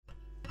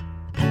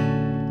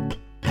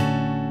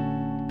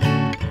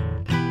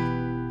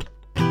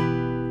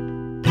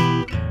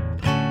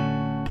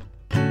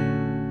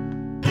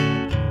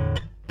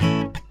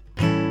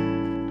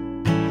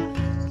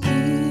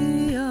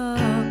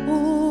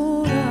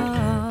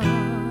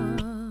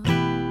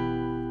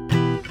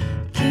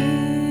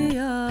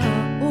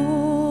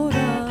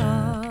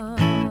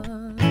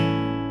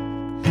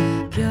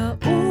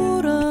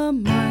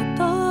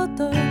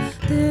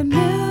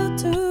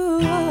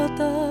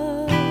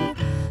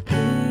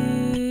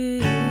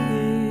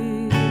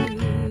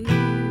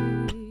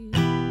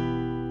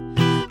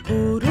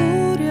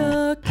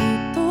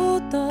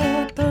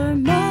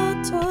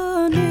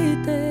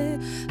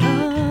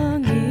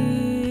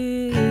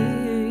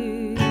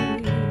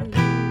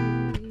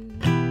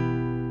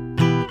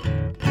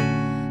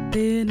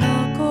Tēnā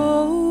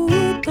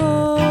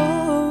koutou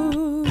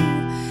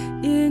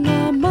I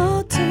ngā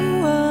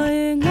matua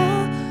I ngā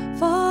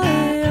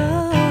whaea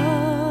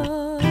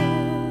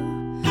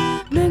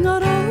Me ngā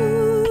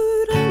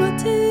rauranga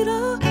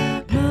tira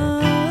mā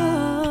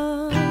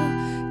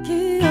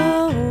kia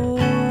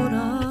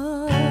ora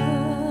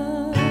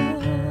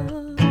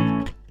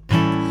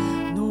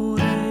Nō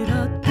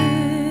reira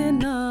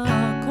tēnā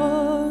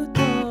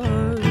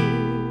koutou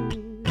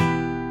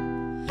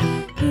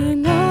I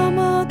ngā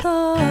mata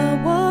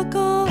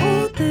waka o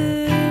te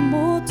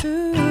motu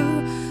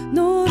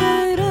Nō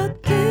reira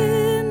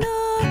tēnā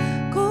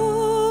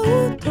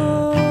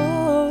koutou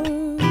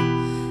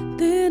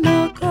Tēnā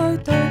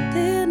koutou,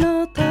 tēnā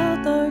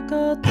tātou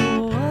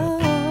katoa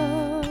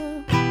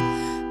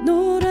Nō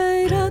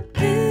reira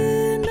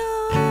tēnā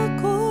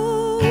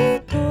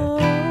koutou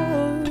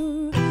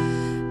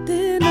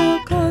Tēnā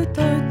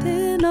koutou,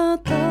 tēnā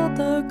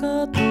tātou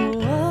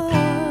katoa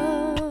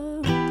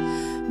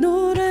Nō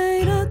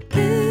reira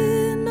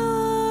tēnā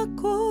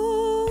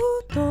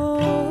koutou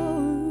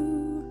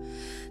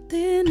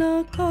Tēnā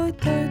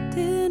koutou,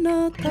 tēnā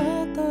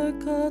tātou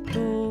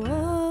katoa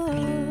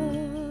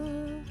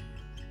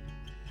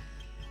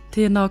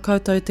Tēnā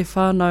koutou te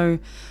whānau,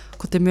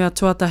 ko te mea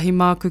tuatahi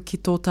māku ki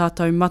tō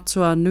tātou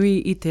matua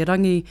nui I te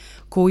rangi,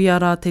 ko ia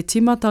rā te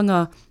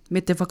timatanga me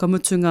te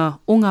whakamutunga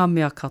o ngā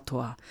mea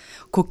katoa.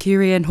 Ko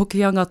Kiri Ann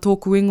Hokianga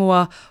tōku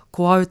ingoa,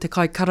 ko au te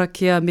kai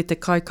karakia me te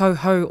kai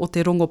kauhau o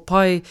te rongo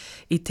pai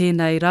I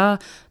tēnei rā.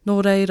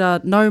 Nō reira,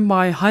 nau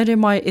mai, haere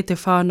mai e te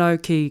whānau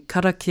ki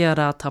karakia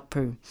rā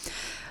tapu.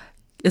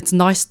 It's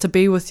nice to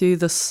be with you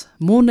this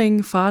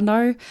morning,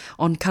 whānau,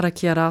 on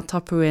karakia rā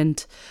tapu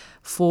and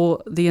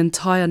for the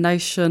entire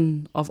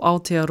nation of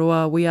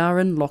Aotearoa, we are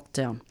in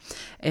lockdown.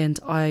 And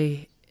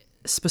I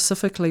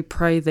specifically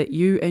pray that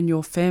you and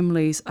your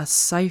families are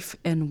safe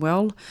and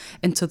well.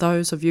 And to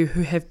those of you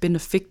who have been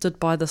affected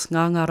by this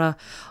ngangara,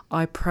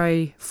 I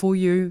pray for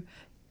you,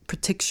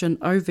 protection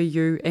over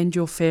you and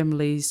your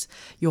families,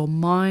 your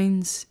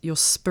minds, your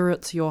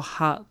spirits, your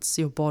hearts,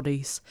 your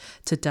bodies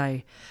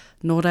today.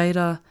 Nō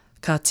reira,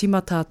 ka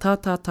timata tā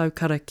tātou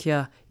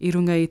karakia I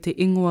runga I te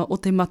ingoa o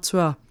te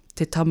matua,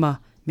 te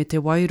tama, me te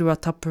wairua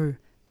tapu.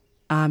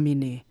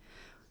 Āmine.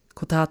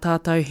 Ko tā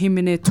tātou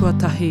himene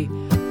tuatahi,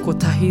 ko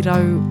tahi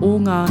rau o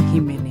ngā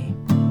himene.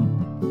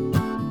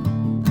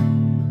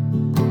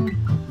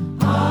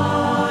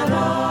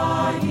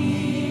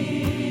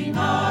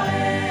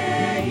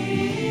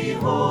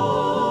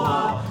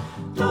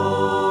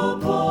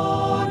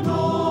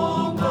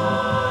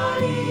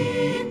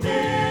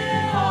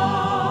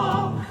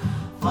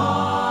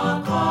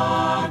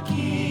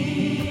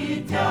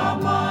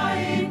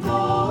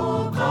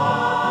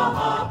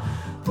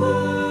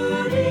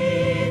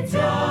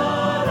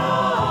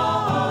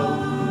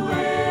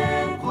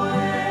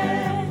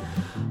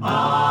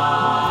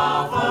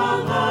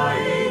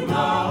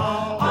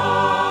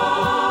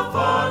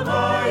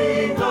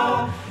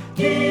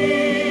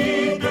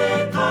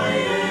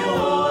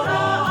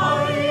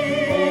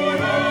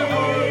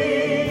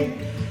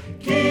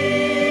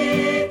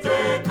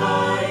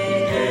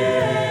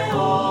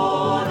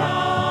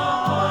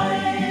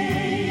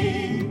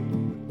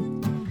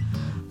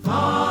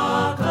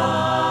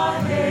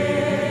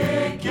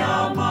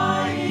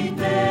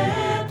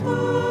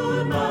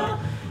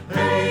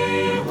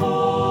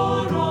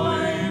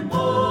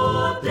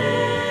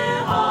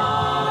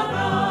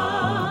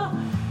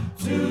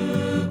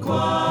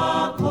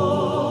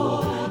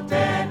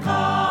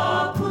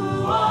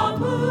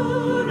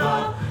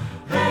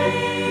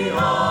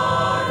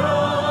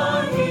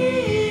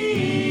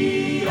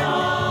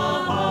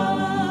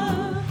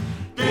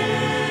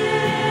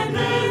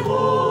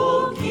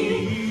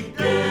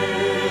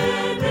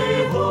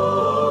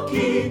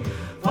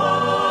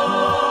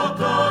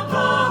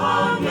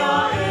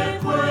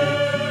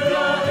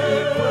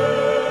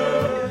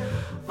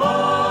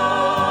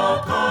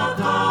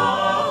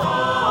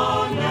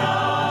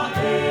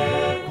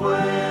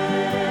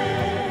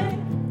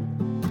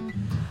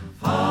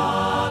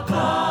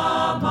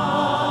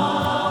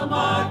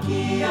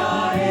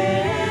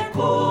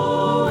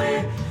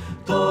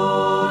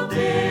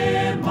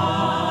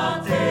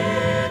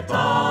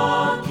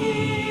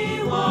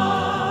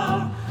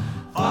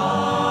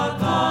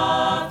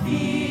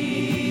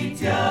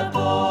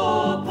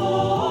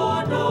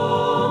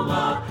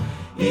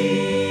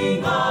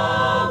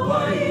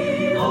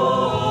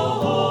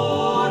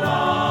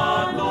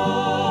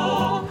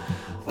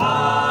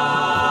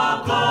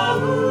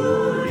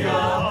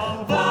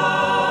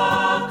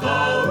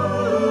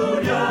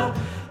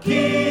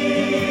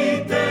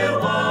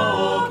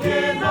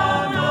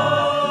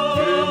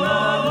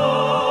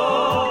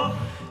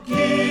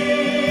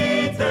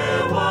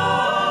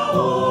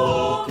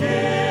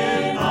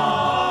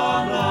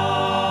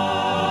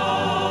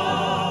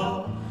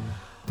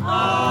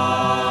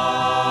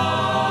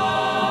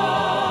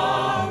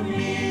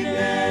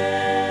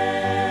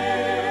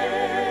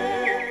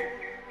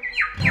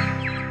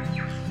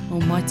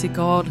 Almighty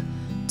God,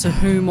 to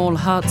whom all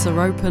hearts are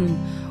open,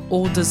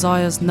 all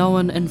desires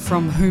known, and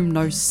from whom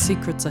no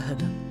secrets are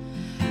hidden.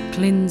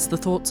 Cleanse the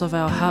thoughts of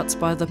our hearts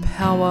by the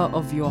power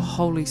of your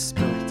Holy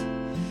Spirit,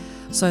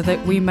 so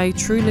that we may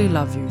truly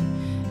love you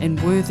and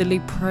worthily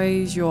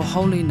praise your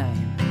holy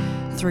name,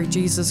 through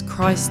Jesus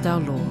Christ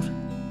our Lord.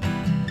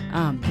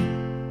 Amen.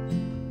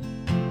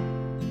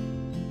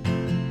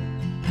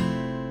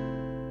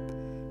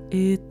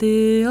 E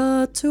te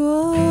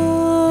atua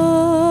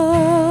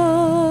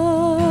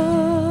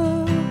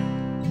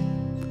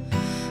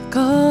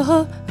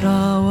ka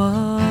rawa,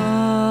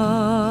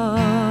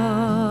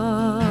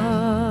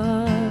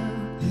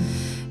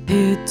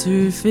 e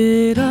tu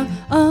whira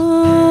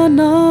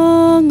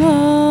ana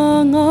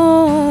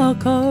ngā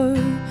kau,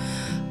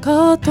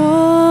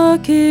 katoa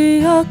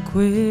ki a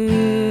koe.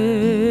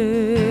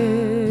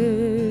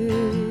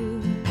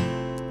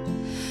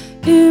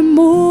 E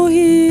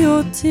mohi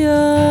o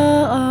tia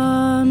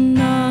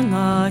ana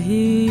ngā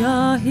hia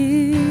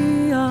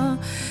hia,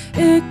 e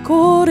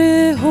kore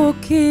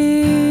hoki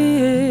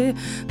e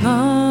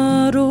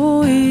ngaro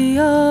i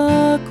a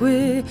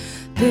koe,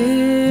 te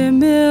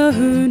mea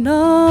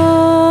huna.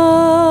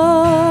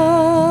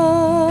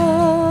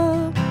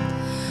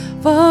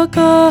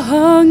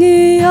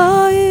 Whakahangi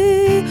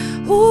ai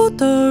ho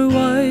tau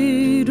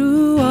ai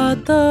rua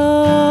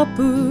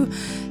tapu,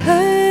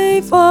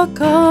 hei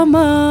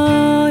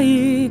whakamai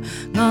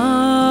ngā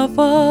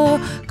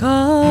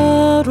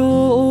whakaro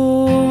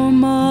o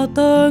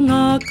mata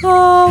ngā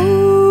kau.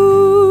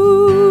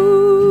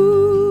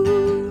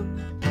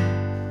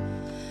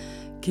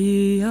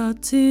 Ki a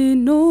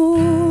tino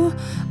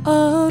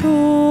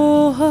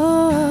aroha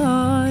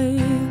ai,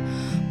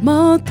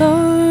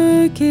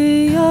 matau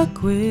ki a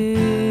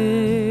koe.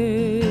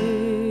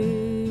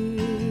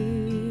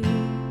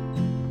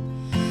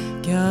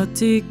 Kia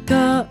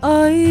tika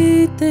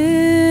ai te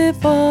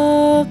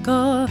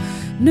whaka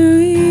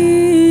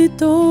nui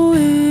tō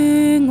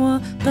ingoa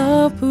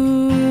tapu.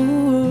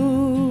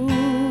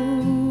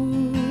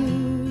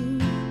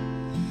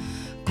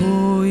 Ko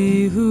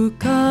ihu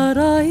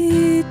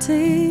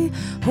karaiti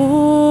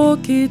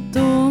hoki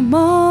tō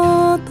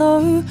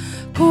mātau,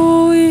 ko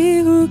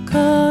ihu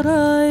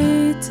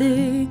karaiti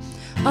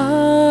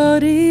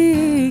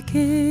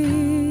ariki.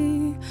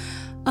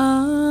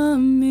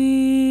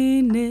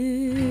 Amine.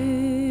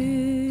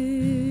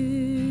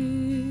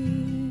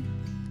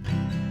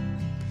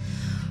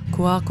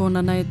 Ko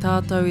akona nei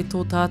tātou i tō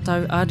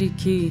tātou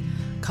ariki,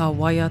 ka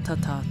waiata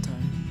tātou.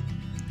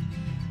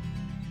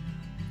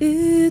 I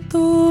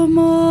tō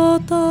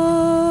mātau,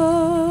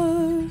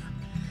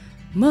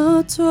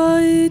 matua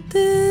i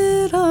te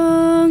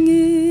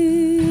rangi,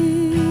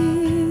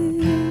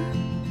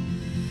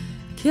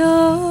 kia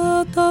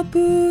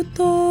tapu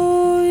tō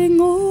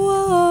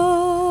ingoa,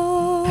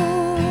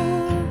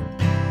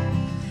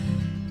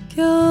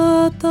 kia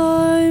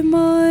tai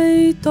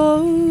mai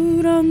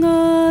tauranga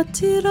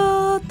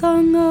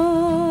tiratanga,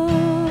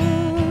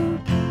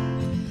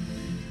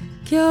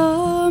 kia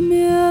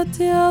mea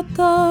te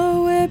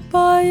atau e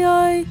pai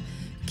ai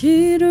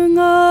ki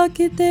runga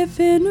ki te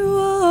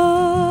whenua,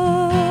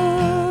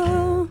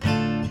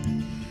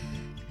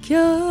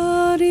 kia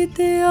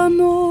rite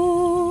anō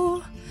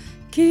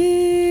ki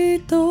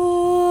tō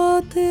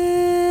te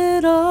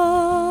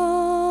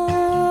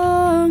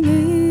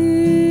rangi.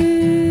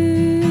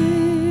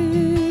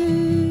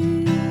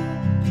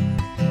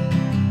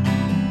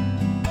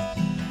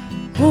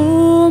 Ho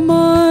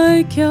mai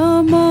kia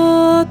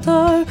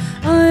mātau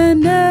ai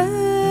nei,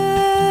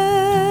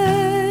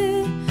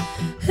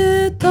 he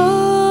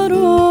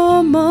taro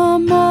mā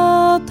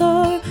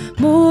mātau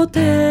mō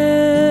te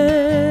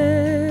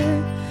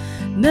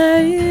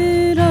nei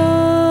rā.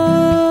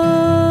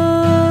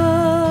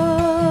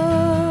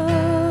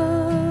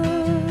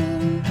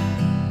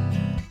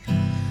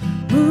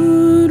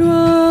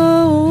 Murua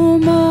o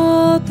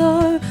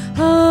mātau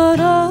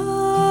hara,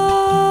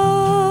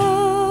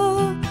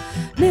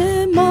 ne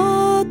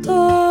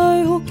mātau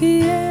hoki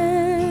e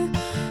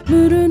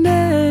muru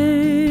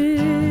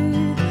nei,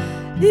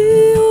 i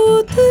o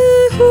te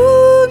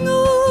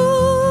hunga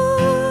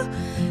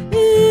i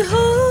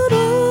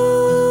hara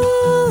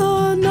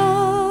ana,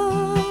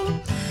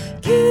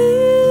 ki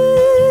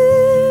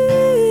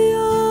a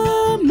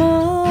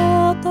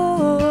mātau.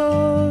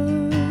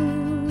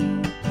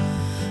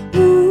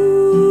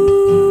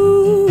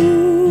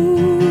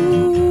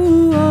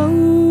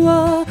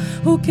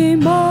 Hoki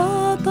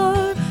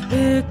mātau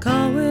e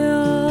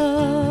kawea,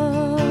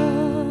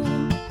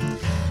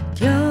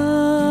 kia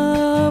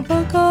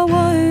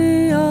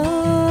whakawaia.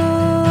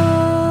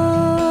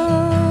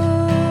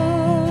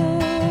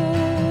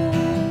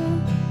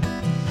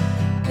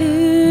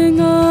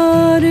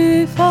 Engari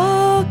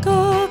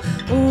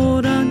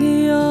whakaorangi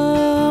a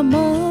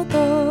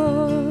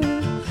mātau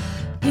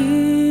i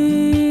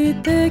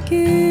te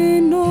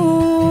kino.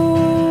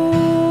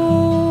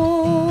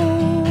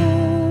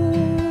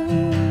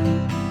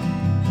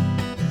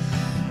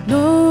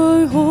 No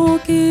ho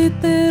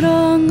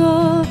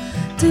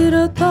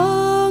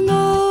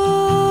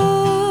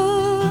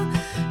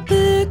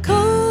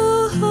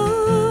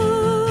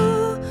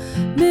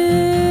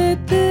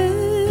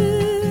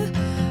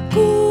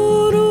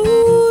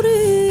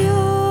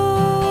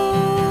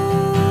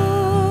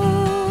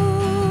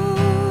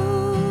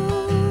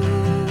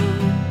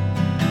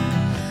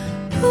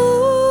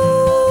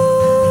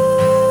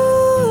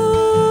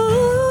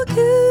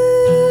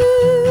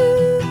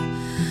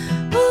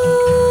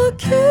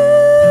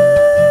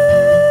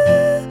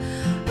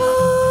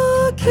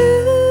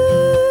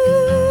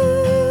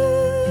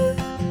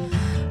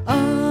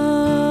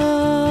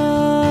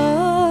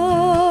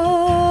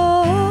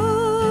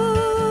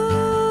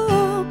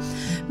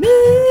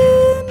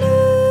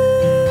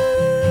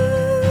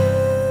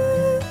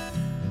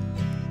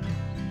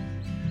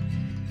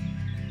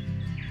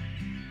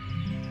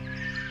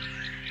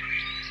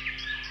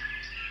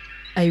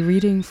A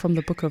reading from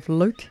the book of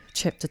Luke,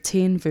 chapter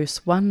 10,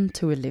 verse 1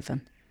 to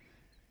 11.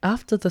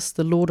 After this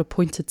the Lord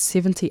appointed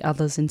 70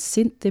 others and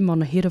sent them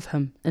on ahead of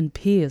him in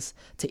pairs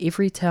to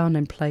every town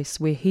and place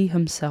where he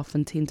himself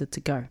intended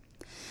to go.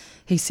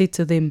 He said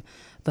to them,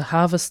 "The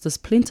harvest is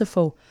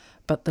plentiful,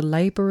 but the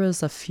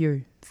labourers are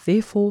few.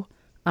 Therefore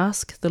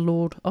ask the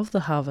Lord of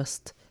the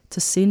harvest to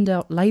send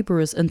out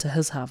labourers into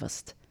his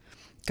harvest.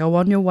 Go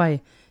on your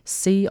way.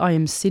 See, I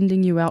am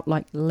sending you out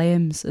like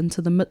lambs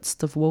into the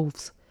midst of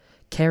wolves.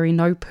 Carry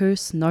no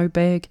purse, no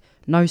bag,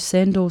 no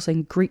sandals,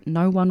 and greet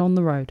no one on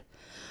the road.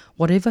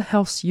 Whatever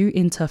house you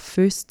enter,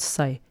 first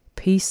say,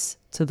 'Peace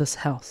to this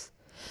house.'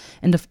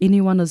 And if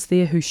anyone is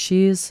there who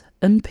shares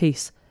in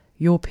peace,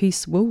 your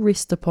peace will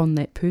rest upon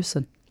that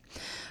person.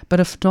 But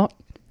if not,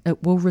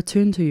 it will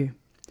return to you.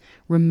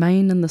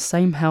 Remain in the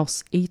same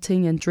house,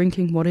 eating and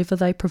drinking whatever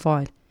they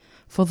provide,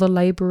 for the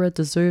labourer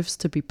deserves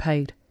to be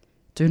paid.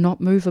 Do not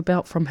move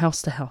about from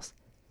house to house.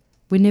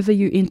 Whenever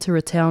you enter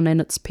a town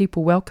and its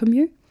people welcome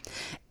you,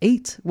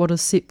 eat what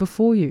is set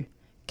before you.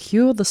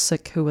 Cure the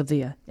sick who are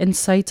there, and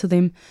say to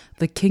them,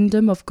 'The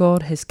kingdom of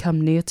God has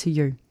come near to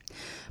you.'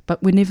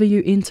 But whenever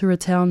you enter a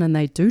town and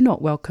they do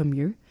not welcome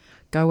you,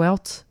 go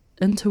out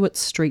into its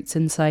streets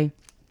and say,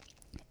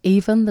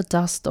 'Even the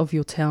dust of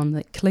your town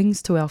that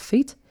clings to our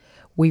feet,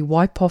 we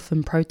wipe off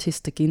in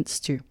protest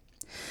against you.'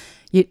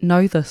 Yet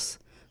know this,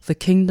 the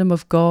kingdom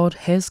of God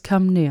has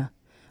come near.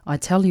 I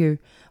tell you,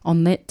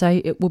 on that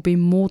day it will be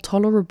more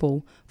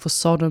tolerable for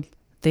Sodom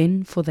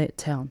than for that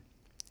town."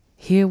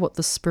 Hear what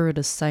the Spirit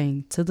is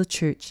saying to the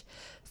church.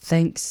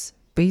 Thanks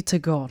be to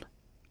God.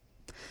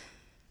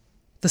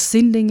 The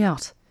sending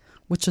out,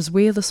 which is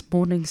where this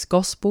morning's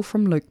Gospel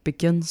from Luke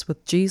begins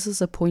with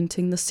Jesus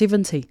appointing the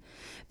 70,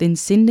 then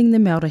sending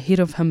them out ahead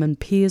of him in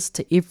pairs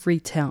to every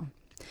town.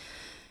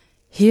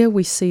 Here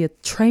we see a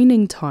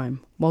training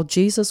time while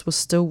Jesus was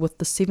still with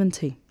the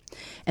 70,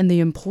 and the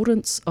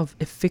importance of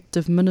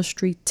effective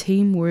ministry,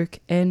 teamwork,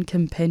 and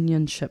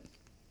companionship.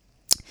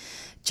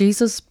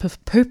 Jesus'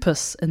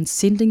 purpose in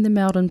sending them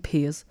out in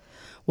pairs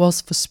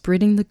was for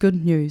spreading the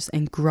good news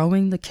and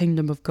growing the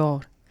kingdom of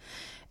God.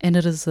 And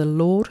it is the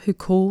Lord who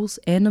calls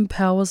and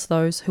empowers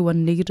those who are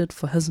needed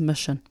for his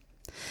mission.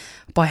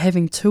 By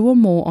having 2 or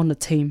more on a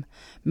team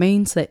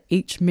means that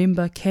each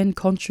member can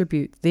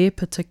contribute their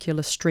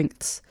particular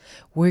strengths,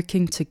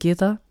 working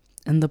together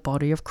in the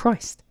body of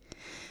Christ.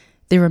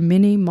 There are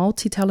many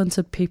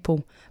multi-talented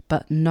people,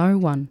 but no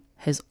one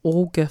has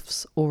all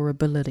gifts or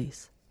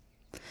abilities.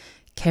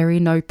 Carry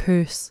no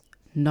purse,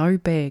 no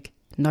bag,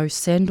 no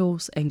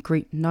sandals, and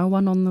greet no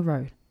one on the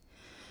road.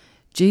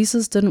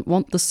 Jesus didn't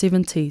want the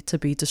 70 to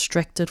be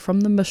distracted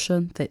from the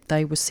mission that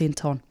they were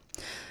sent on.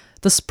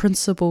 This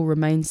principle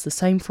remains the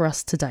same for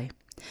us today,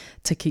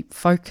 to keep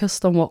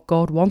focused on what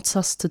God wants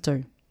us to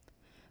do.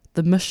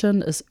 The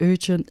mission is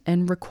urgent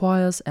and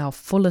requires our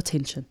full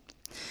attention.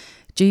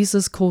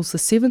 Jesus calls the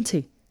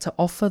 70 to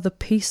offer the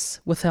peace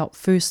without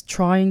first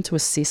trying to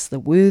assess the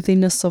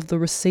worthiness of the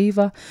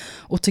receiver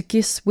or to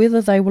guess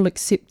whether they will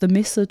accept the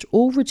message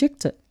or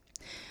reject it.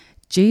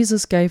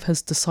 Jesus gave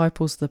his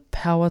disciples the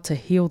power to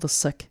heal the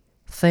sick.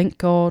 Thank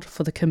God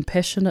for the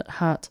compassionate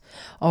heart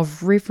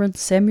of Reverend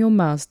Samuel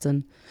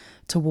Marsden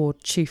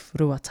toward Chief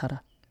Ruatara.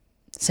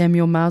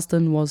 Samuel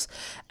Marsden was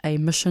a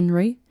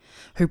missionary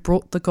who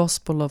brought the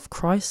gospel of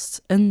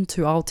Christ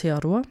into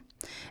Aotearoa,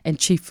 and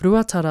Chief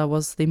Ruatara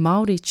was the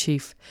Māori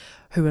chief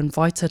who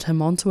invited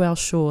him onto our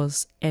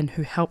shores and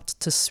who helped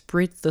to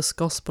spread this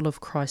gospel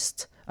of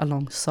Christ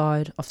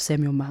alongside of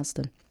Samuel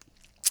Marsden.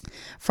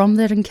 From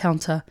that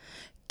encounter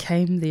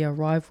came the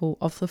arrival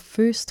of the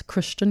first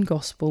Christian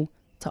gospel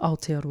to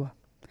Aotearoa.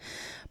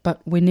 But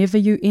whenever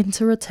you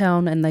enter a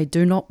town and they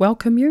do not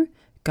welcome you,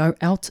 go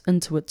out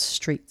into its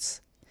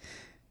streets.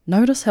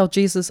 Notice how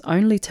Jesus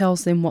only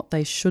tells them what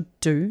they should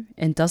do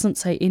and doesn't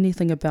say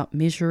anything about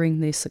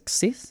measuring their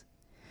success.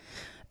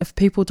 If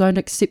people don't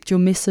accept your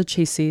message,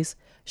 he says,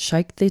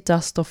 shake their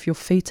dust off your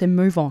feet and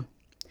move on.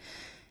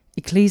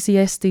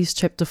 Ecclesiastes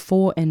chapter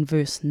 4 and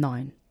verse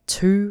 9.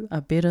 2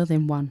 are better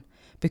than 1,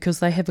 because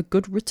they have a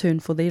good return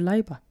for their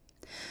labour.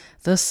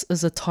 This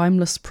is a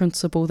timeless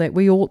principle that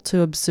we ought to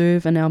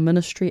observe in our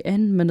ministry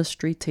and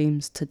ministry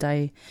teams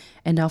today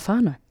and our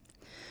whānau.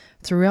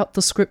 Throughout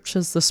the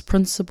scriptures, this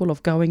principle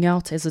of going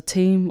out as a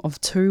team of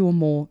 2 or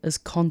more is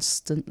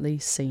constantly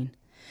seen.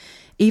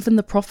 Even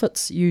the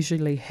prophets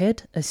usually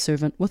had a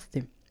servant with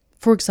them.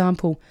 For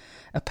example,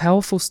 a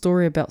powerful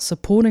story about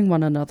supporting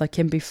one another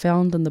can be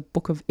found in the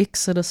book of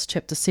Exodus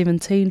chapter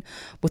 17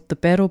 with the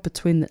battle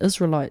between the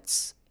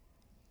Israelites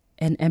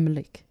and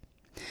Amalek.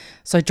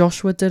 So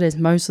Joshua did as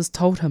Moses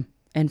told him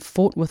and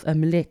fought with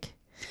Amalek,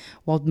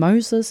 while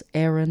Moses,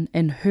 Aaron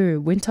and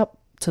Hur went up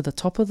to the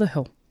top of the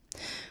hill.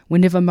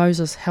 Whenever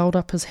Moses held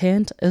up his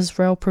hand,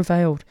 Israel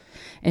prevailed,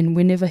 and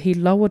whenever he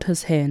lowered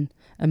his hand,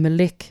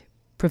 Amalek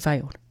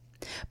prevailed.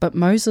 But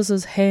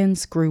Moses'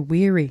 hands grew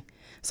weary,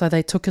 so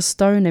they took a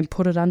stone and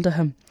put it under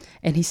him,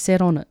 and he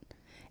sat on it.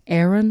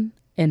 Aaron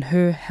and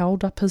Hur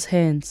held up his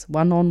hands,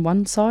 one on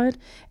one side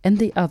and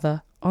the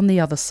other on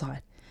the other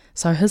side.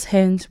 So his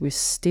hands were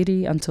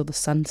steady until the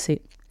sun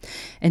set,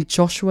 and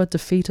Joshua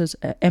defeated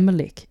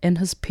Amalek and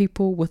his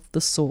people with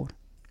the sword.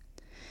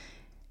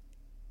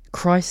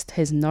 Christ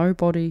has no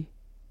body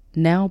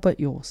now but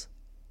yours.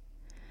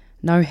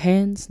 No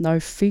hands, no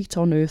feet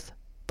on earth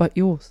but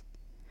yours.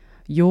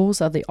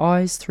 Yours are the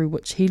eyes through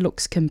which he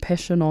looks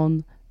compassion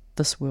on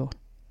this world.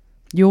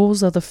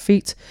 Yours are the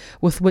feet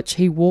with which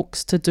he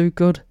walks to do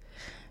good.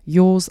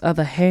 Yours are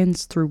the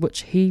hands through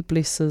which he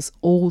blesses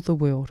all the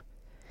world.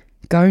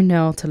 Go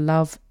now to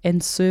love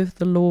and serve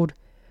the Lord.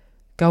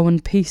 Go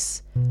in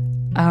peace.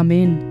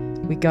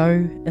 Amen. We go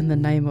in the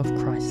name of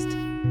Christ.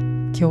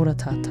 Kia ora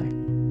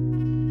tātou.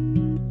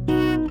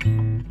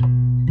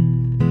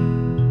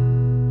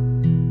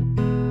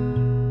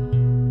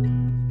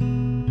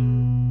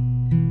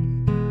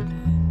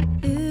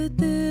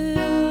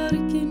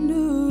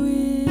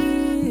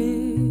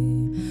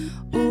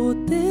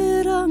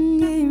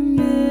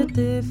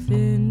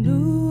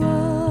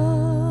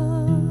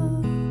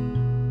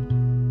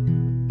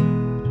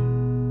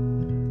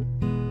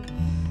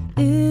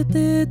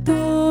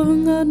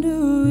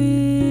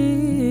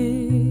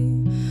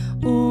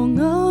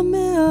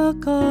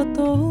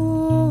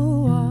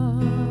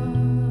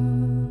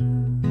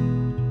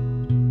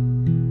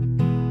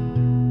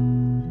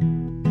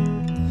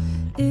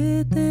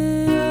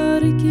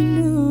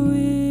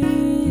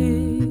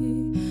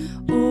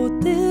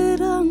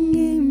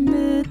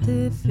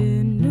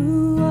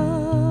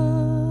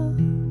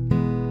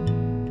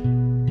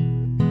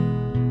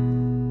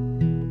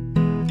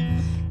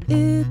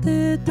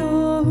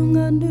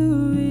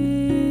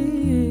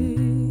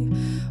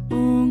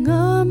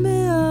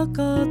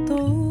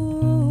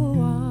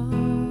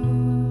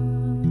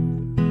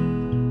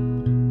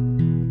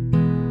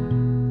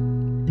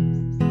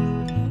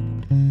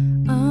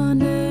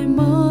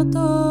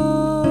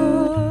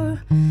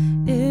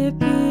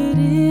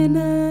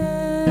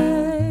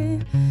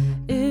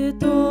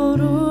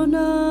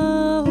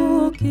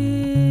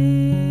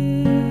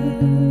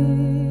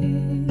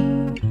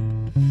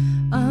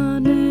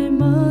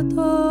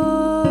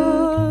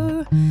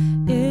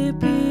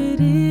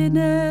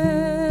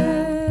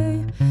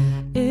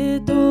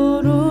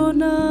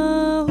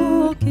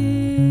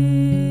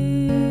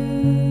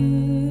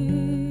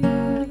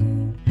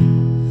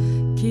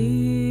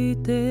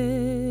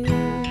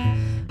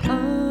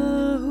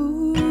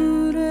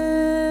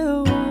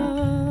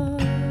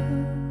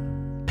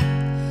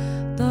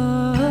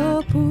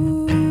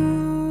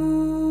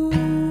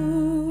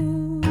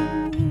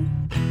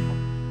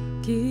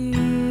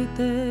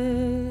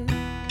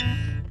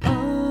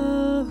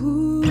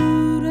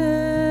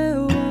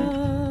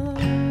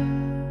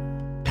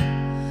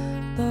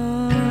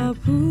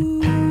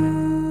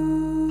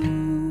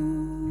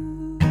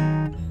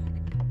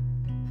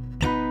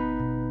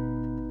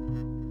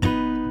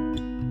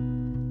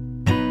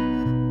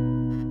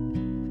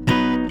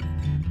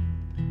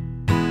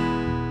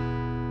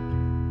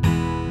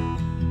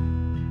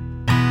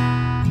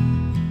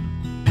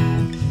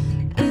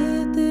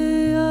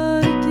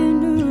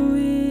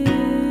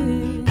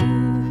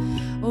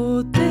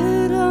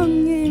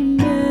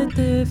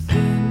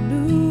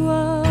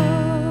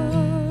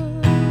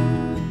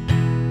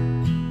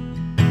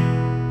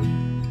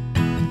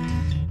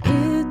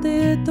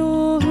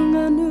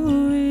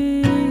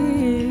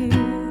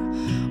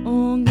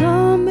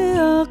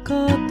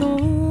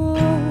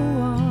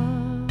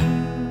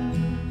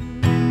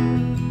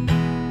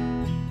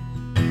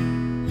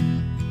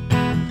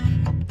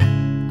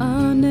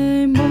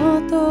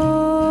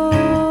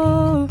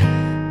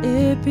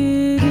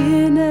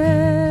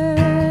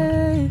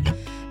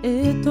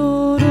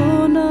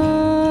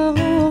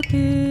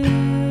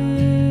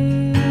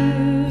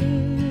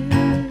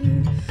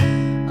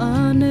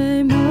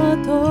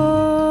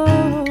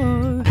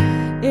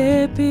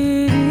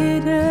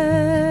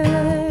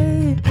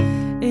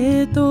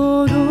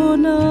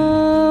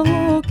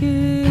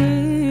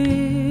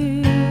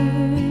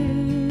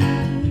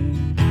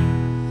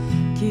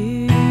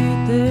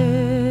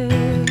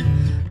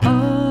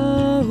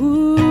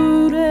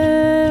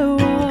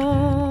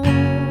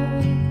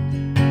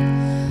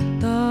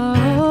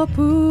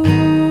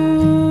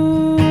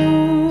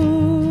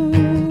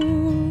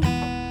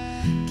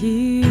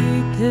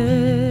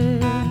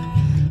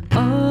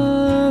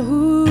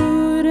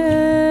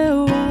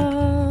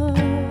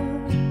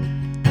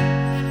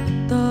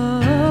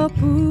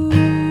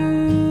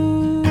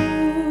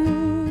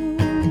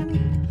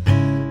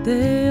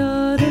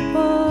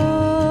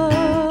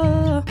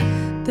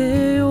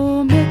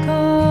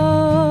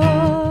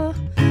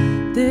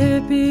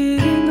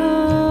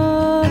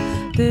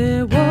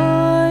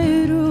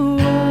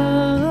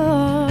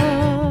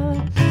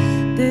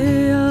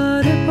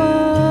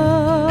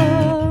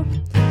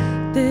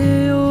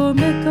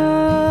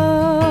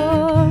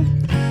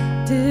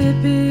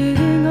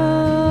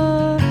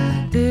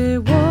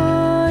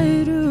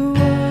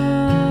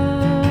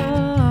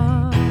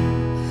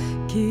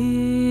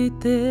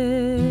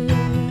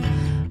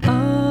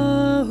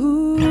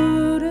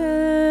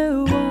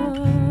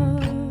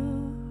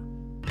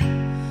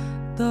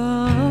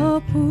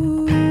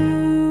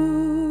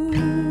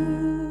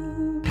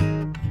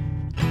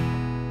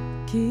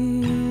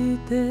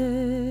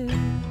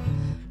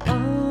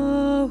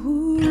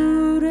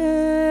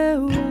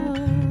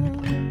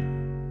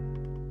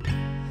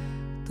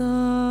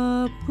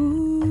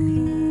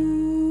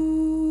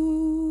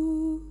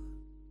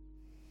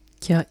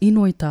 kia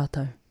ino i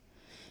tātou.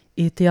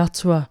 E te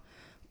atua,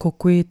 ko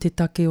koe te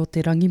take o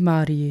te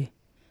rangimāri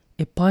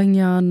e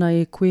paingia ana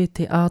e koe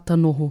te āta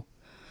noho.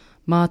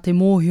 Mā te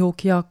mōhio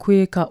ki a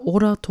koe ka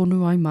ora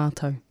tonu ai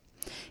mātou.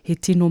 He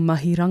tino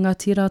mahi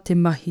rangatira te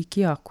mahi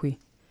ki a koe.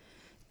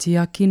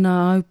 Tia kina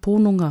au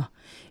pōnonga,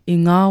 i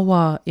ngā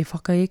wā e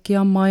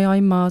whakaekea mai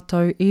ai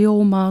mātou e o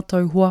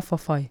mātou hua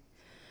whawhai.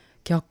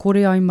 Kia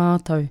kore ai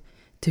mātou,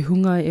 te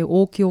hunga e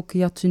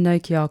oki atu nei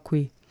ki a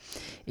koe.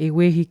 E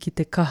wehi ki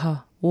te kaha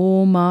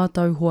o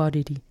mātou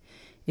hoariri.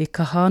 E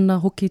kahana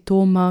hoki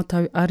tō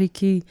mātou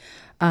ariki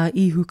a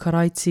ihu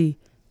karaiti.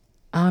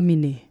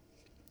 Āmine.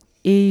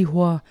 E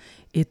ihua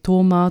e tō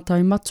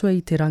mātou matua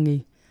i te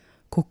rangi.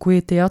 Ko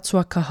koe te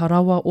atua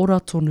kaharawa ora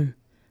tonu.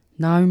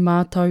 Nau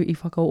mātou i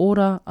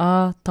whakaora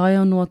a tai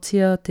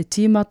anoatia te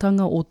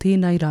tīmatanga o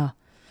tēnei rā.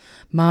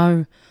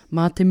 Mau,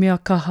 mā te mea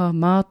kaha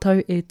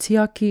mātou e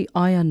tiaki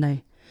aia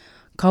nei.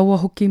 Kaua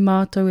hoki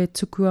mātou e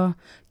tukua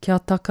kia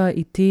taka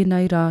i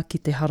tēnei rā ki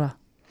te hara.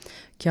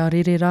 Kia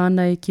rere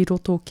rānei ki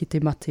roto ki te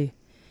mate.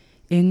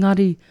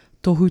 Engari,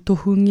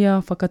 tohu-tohungia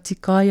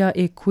whakatikaia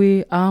e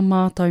koe ā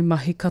mātou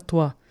mahi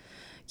katoa.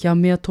 Kia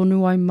mea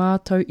tonu ai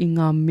mātou i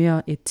ngā mea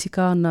e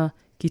tika ana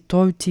ki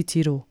tau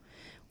titiro.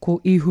 Ko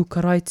ihu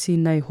karaiti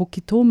nei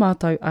hoki tō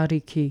mātou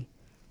ariki.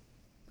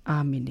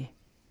 Āmine.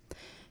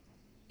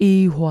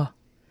 Ihua,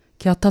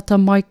 kia tata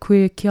mai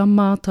koe kia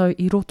mātou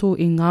i roto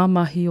i ngā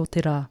mahi o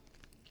te rā.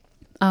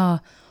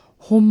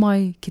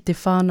 Homai ki te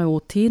whānau o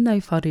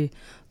tēnei whare,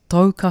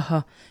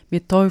 taukaha me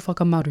tau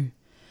whakamaru,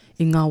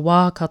 i ngā wā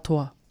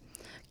katoa.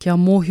 Kia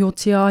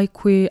mōhiotia ai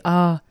koe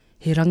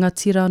he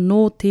rangatira nō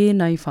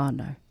tēnei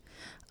whānau.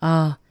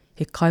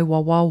 He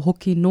kaiwawao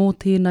hoki nō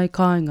tēnei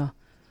kāinga,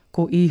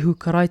 ko ihu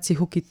karaiti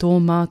hoki tō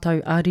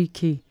mātou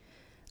ariki.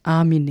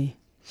 Āmine.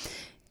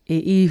 E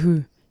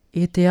ihu,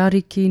 e te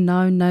ariki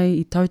nau nei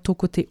i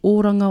tautoko te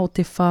oranga o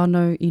te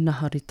whānau i na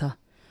harita.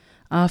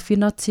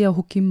 Whinatia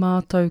hoki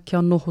mātou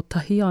kia noho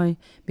tahi ai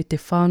me te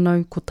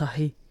whānau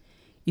kotahi.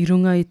 I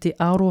runga i te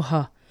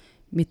aroha,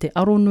 me te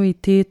aronui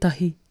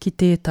tētahi ki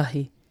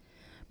tētahi.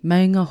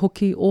 Meinga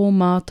hoki o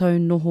mātou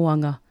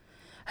nohoanga,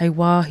 hei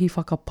wāhi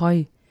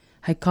whakapai,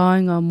 hei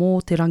kāinga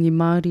mō te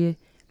rangimārie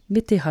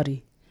me te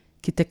hari.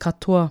 Ki te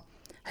katoa,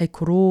 hei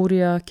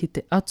kororia, ki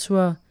te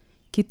atua,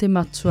 ki te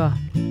matua.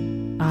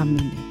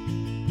 Āmine.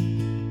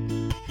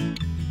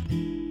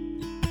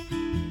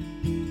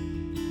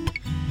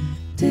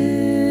 Te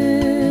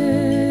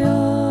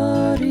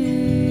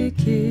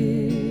ariki,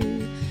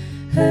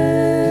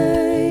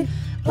 hei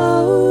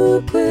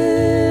au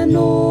koe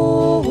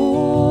noho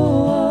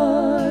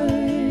ai.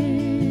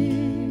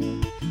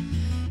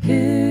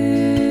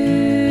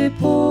 He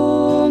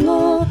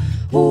ponga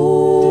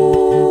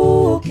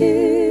hoki,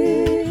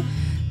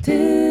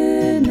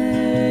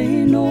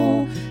 tēnei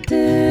no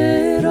te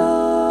rā.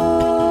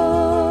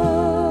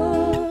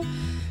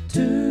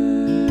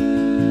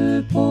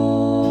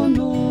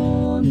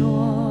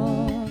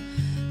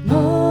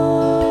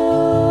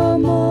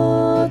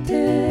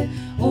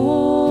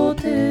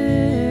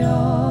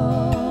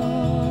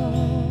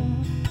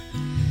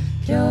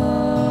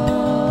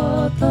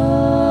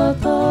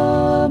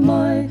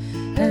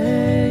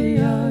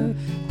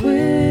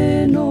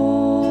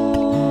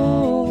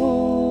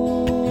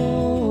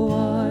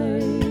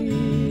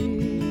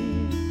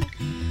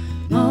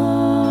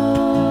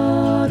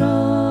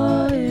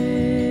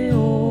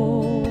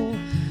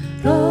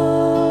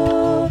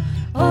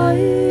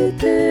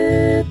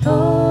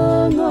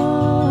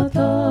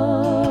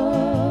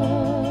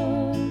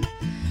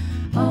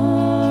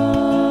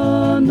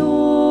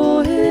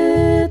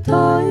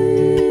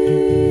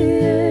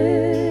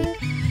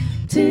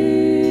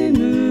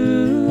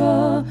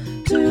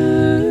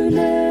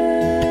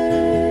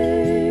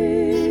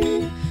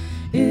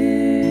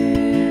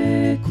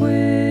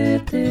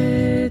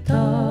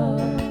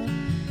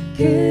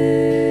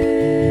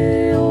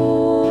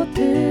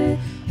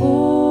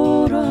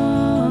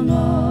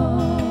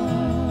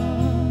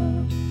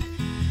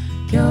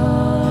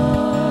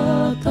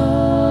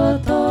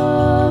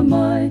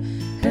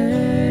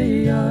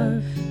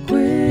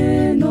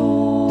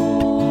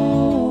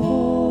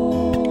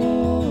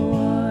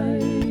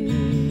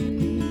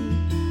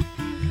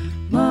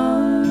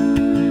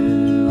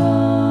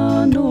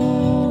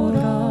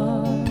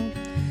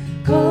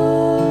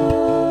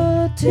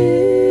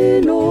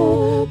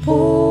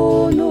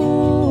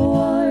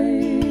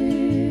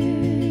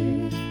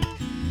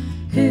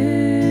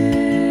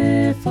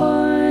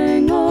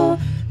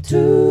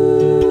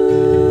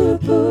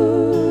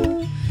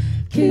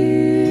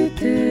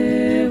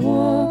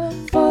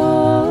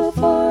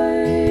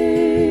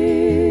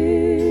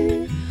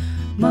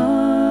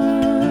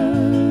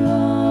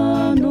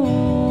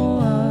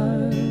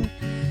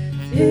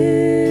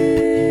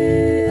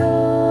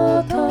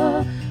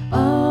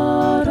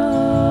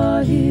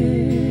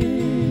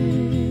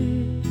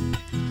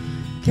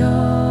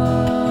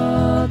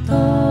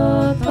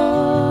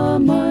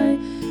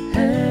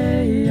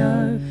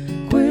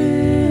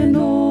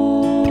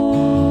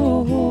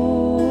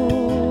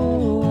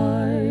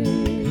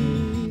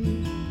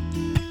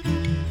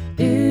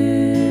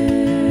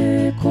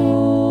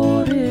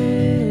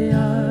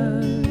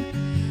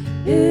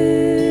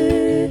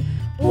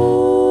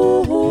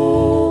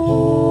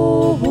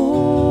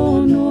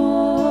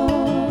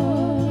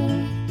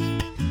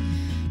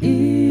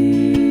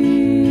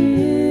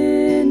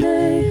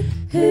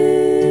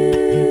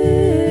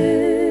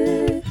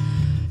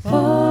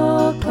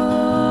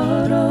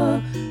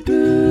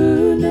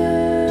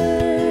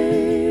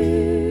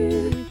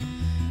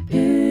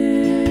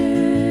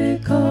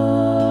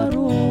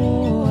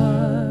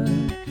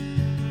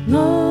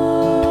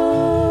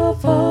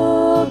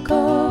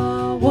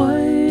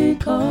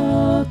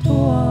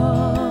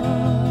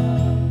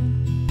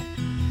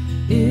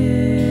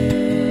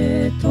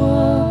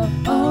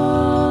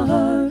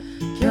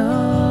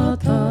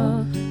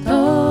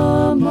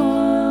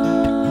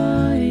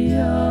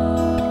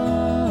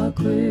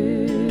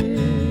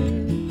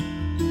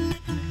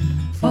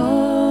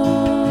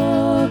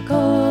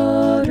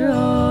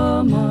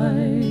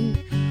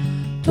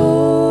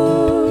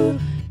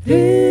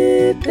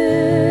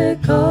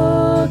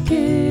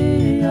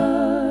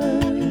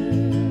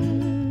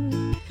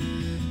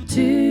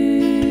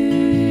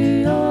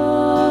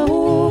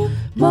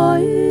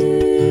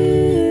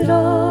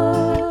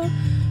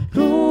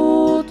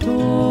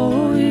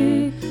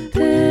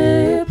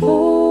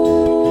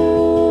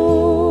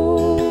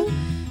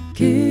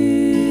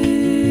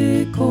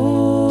 ki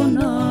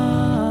kona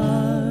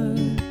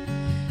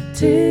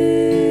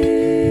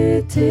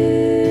te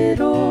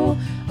tiro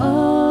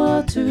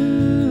atu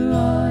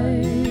ai.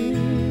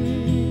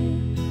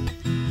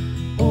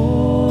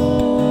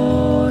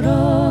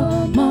 Ora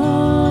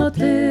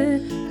mate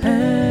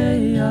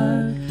hei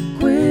au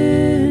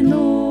koe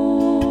no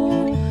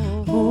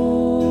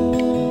hoai.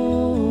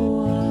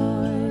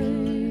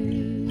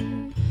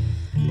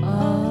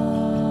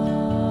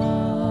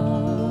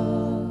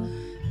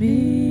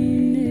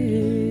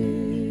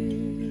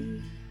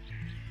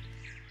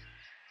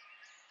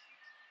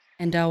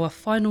 And our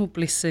final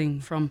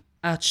blessing from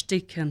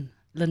Archdeacon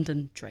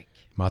Lyndon Drake.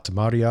 Mā te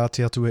Māori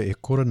Āti atua e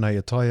kora nei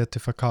e taia te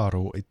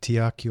whakaaro e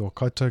tiaki o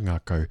koutou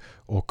ngākau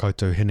o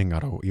koutou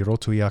hinengaro I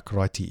roto I a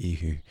karaiti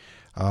ihu.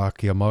 A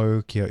kia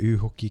mau, kia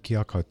uhoki ki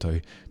a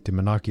koutou, te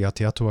manaaki a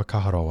te atua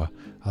kaharoa,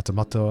 a te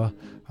matua,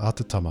 a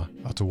te tama,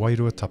 a te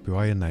wairua tapu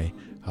ai nei,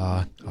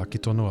 a ki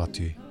tono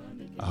atu.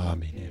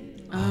 Āmine.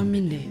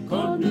 Āmine.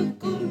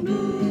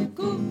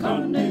 Kanukunuku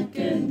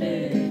kaneke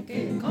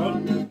neke,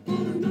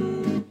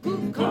 kanukunuku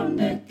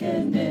kaneke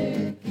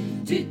neke,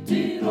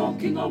 titiro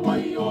ki ngā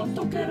wai o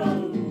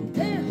tokerau.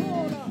 E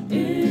hora!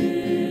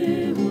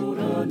 E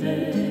hora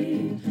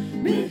nei,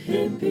 me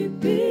he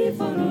pipi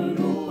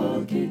whararoa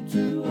ki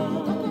tua.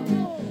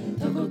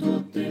 Takoto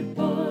te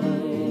pai,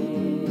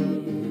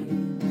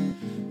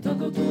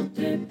 takoto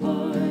te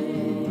pai,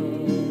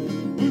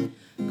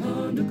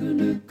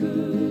 kanukunuku.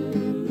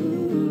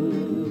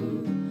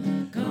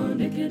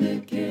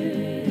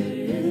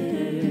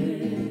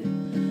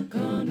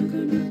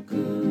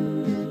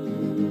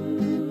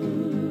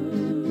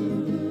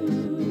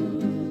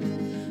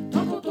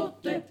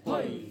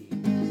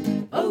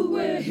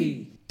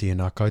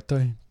 Tēnā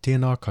koutou,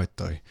 tēnā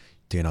koutou,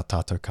 tēnā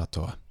tātou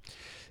katoa.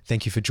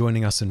 Thank you for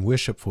joining us in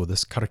worship for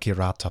this Karakia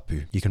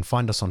Rātapu. You can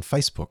find us on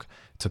Facebook,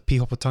 Te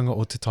Pihopatanga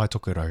o Te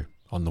Taitokerau,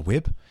 on the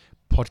web,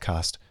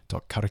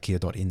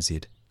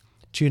 podcast.karakia.nz.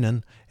 Tune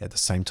in at the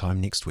same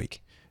time next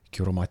week.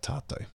 Kia ora mai tātou.